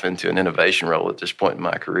step off into an innovation role at this point in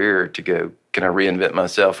my career, to go, can I reinvent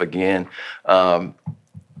myself again?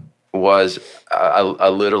 Was I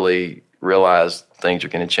literally realized things are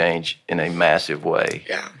going to change in a massive way.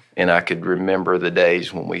 Yeah. And I could remember the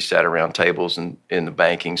days when we sat around tables in the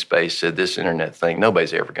banking space, said, this internet thing,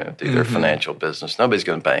 nobody's ever going to do their financial business. Nobody's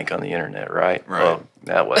going to bank on the internet, right? Well,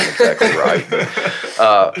 that wasn't exactly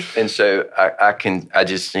right. And so I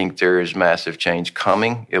just think there is massive change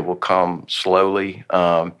coming. It will come slowly.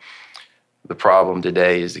 The problem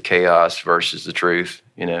today is the chaos versus the truth,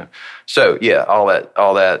 So yeah, all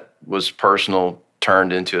that was personal,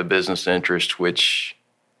 turned into a business interest, which,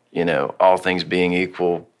 all things being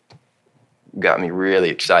equal, got me really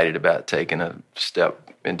excited about taking a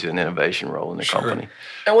step into an innovation role in the company.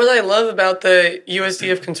 And what I love about the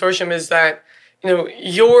USDF consortium is that,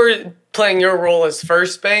 you're playing your role as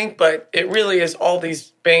FirstBank, but it really is all these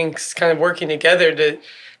banks kind of working together to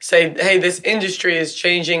say, hey, this industry is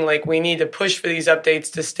changing, like we need to push for these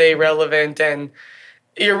updates to stay relevant, and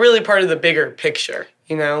you're really part of the bigger picture.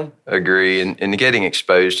 Agree, and getting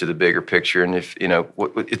exposed to the bigger picture. And if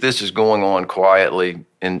this is going on quietly,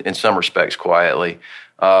 in some respects quietly,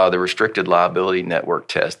 the restricted liability network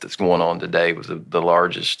test that's going on today with the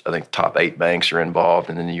largest, I think, top 8 banks are involved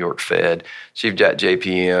in the New York Fed. So you've got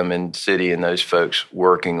JPM and Citi and those folks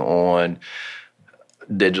working on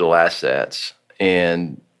digital assets.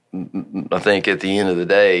 And I think at the end of the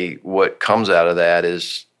day, what comes out of that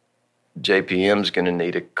is JPM's going to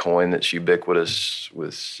need a coin that's ubiquitous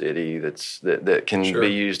with Citi, that can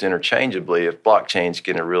be used interchangeably if blockchain's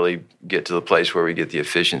going to really get to the place where we get the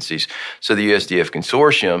efficiencies. So the USDF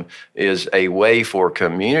consortium is a way for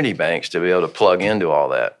community banks to be able to plug into all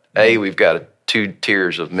that. We've got 2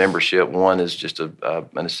 tiers of membership. One is just an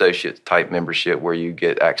associate type membership where you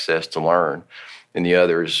get access to learn, and the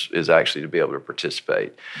other is actually to be able to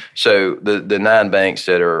participate. So the 9 banks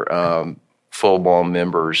that are full-blown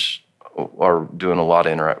members are doing a lot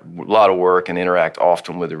of work and interact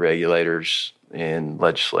often with the regulators and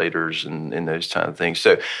legislators and those kind of things.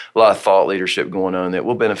 So a lot of thought leadership going on that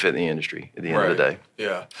will benefit the industry at the end of the day.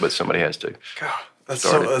 Yeah, but somebody has to. God, that's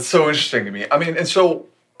so interesting to me. I mean, and so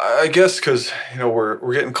I guess because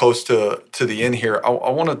we're getting close to the end here, I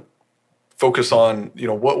want to focus on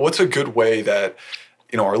what's a good way that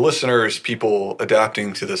our listeners, people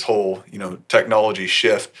adapting to this whole technology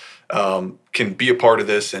shift, can be a part of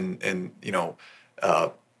this and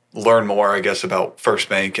learn more, I guess, about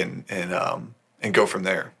FirstBank and go from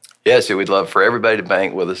there. Yeah, so we'd love for everybody to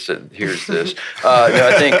bank with us. Here's this.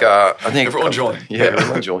 I think everyone join. Yeah,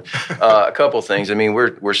 everyone join. A couple of things. I mean,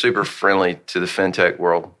 we're super friendly to the fintech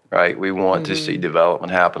world, right? We want to see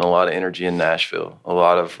development happen. A lot of energy in Nashville, a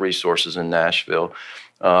lot of resources in Nashville.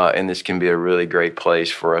 And this can be a really great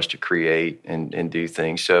place for us to create and do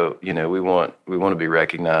things. So, we want to be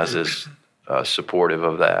recognized as supportive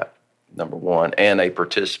of that, number one, and a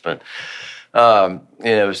participant.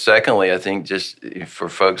 Secondly, I think just for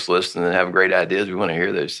folks listening that have great ideas, we want to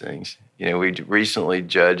hear those things. We recently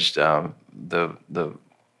judged the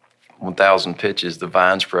 1,000 pitches, the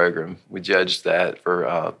Vines program. We judged that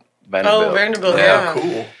for Vanderbilt. Oh, Vanderbilt, yeah.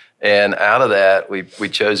 Cool. And out of that, we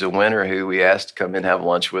chose a winner who we asked to come in and have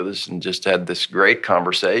lunch with us and just had this great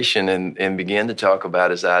conversation and began to talk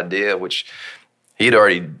about his idea, which he'd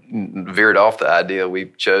already veered off the idea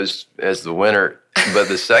we chose as the winner. But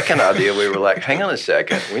the second idea, we were like, hang on a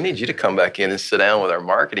second, we need you to come back in and sit down with our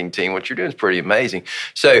marketing team. What you're doing is pretty amazing.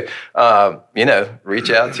 So, reach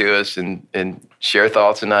out to us and share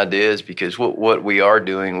thoughts and ideas, because what we are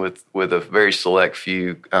doing with a very select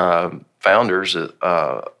few founders and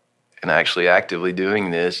actually actively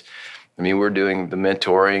doing this, I mean, we're doing the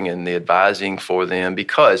mentoring and the advising for them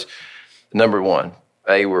because, number one,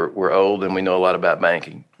 we're old and we know a lot about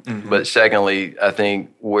banking. Mm-hmm. But secondly, I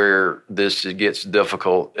think where this gets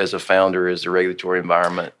difficult as a founder is the regulatory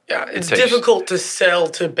environment. Yeah, it's difficult to sell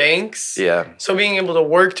to banks. Yeah. So being able to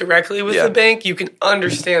work directly with the bank, you can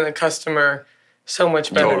understand the customer so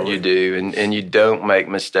much better. You do, and you don't make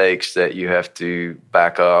mistakes that you have to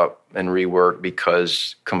back up and rework,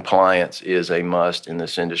 because compliance is a must in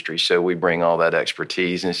this industry. So we bring all that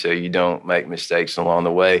expertise, and so you don't make mistakes along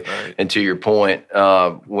the way. Right. And to your point,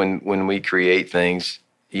 when we create things,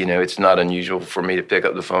 it's not unusual for me to pick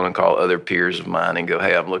up the phone and call other peers of mine and go,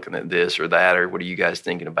 hey, I'm looking at this or that, or what are you guys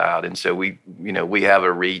thinking about? And so we have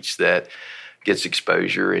a reach that gets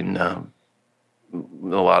exposure in a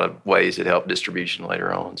lot of ways that help distribution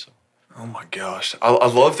later on. So. Oh my gosh. I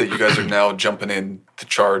love that you guys are now jumping in to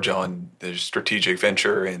charge on the strategic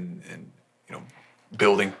venture and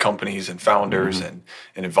building companies and founders and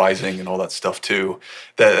advising and all that stuff too.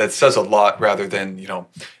 That says a lot, rather than,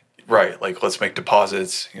 right, like let's make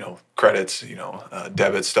deposits, credits,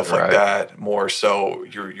 debits, stuff like that. More so,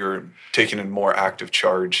 you're taking a more active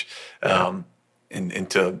charge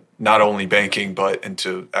into not only banking, but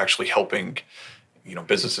into actually helping,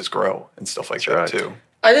 businesses grow and stuff like that too.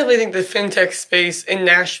 I definitely think the fintech space in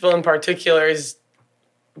Nashville in particular is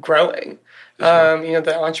growing.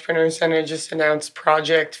 The Entrepreneur Center just announced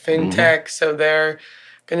Project FinTech, so they're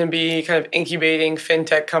going to be kind of incubating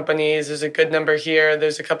fintech companies. There's a good number here.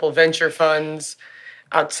 There's a couple venture funds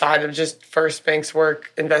outside of just FirstBank's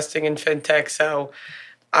work investing in fintech. So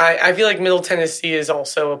I feel like Middle Tennessee is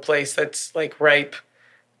also a place that's like ripe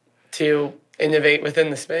to innovate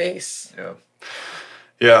within the space.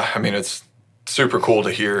 Yeah. I mean, it's super cool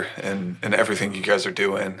to hear and everything you guys are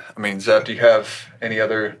doing. I mean, Zeb, do you have any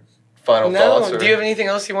other final thoughts? Do you have anything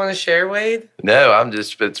else you want to share, Wade? No,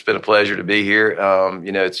 it's been a pleasure to be here.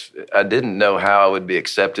 I didn't know how I would be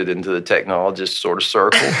accepted into the technologist sort of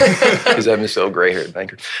circle because I'm so gray-haired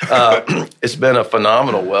banker. It's been a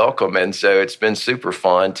phenomenal welcome, and so it's been super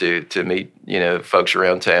fun to meet folks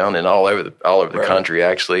around town and all over the country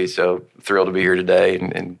actually. So thrilled to be here today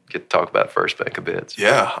and get to talk about FirstBank a bit. So.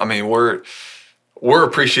 Yeah, I mean we're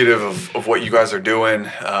appreciative of what you guys are doing.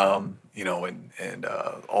 And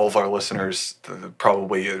all of our listeners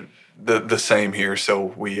probably the same here.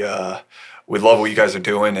 So we love what you guys are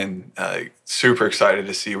doing, and super excited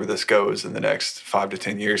to see where this goes in the next 5 to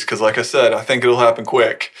 10 years. Because, like I said, I think it'll happen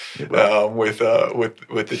quick with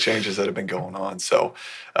the changes that have been going on. So,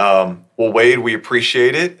 Wade, we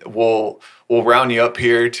appreciate it. We'll round you up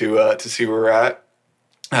here to see where we're at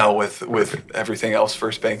with everything else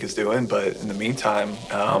FirstBank is doing. But in the meantime,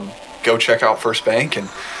 go check out FirstBank and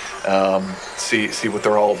see what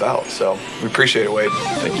they're all about. So we appreciate it, Wade.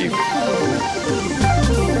 Thank you.